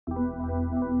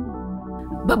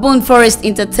Baboon Forest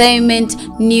Entertainment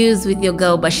News with your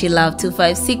girl Bashilove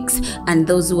 256. And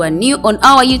those who are new on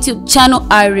our YouTube channel,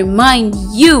 I remind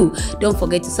you, don't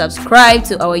forget to subscribe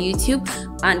to our YouTube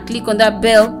and click on that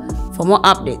bell for more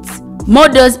updates.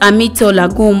 Models Aamito,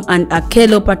 Lagum and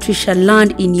Akello Patricia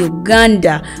land in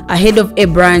Uganda ahead of a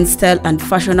brand style and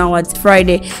fashion awards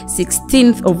Friday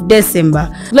 16th of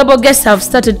December. Global guests have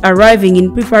started arriving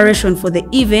in preparation for the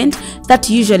event that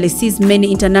usually sees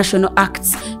many international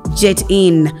acts jet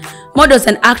in. Models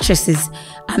and actresses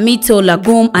Aamito,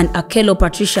 Lagum and Akello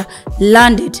Patricia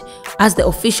landed as the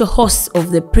official hosts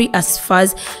of the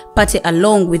pre-AFSAS party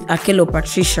along with Akello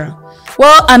Patricia.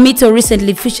 While Aamito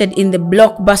recently featured in the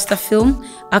blockbuster film,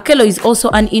 Akello is also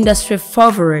an industry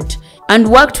favorite and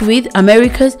worked with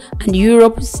America's and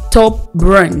Europe's top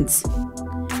brands.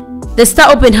 The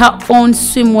star opened her own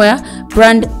swimwear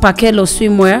brand Akello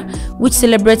Swimwear, which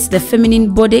celebrates the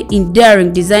feminine body in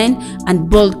daring design and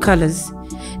bold colors.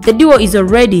 The duo is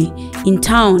already in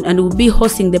town and will be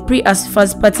hosting the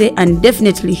pre-AFSAS party and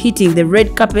definitely hitting the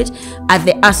red carpet at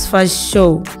the AFSAS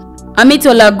show.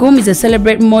 Aamito Lagum is a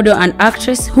celebrity model and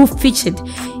actress who featured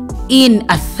in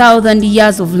 1,000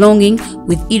 Years of Longing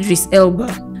with Idris Elba.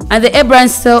 And the Abraham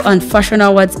Style and Fashion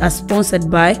Awards are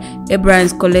sponsored by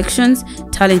Abraham's Collections,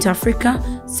 Talent Africa,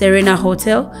 Serena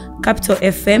Hotel, Capital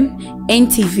FM,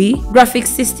 NTV, Graphic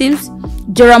Systems,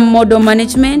 Joram Model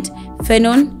Management,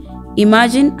 Phenon,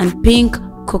 Imagine and Pink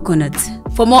Coconut.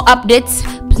 For more updates,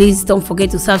 please don't forget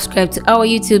to subscribe to our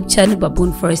YouTube channel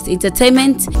Baboon Forest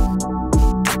Entertainment.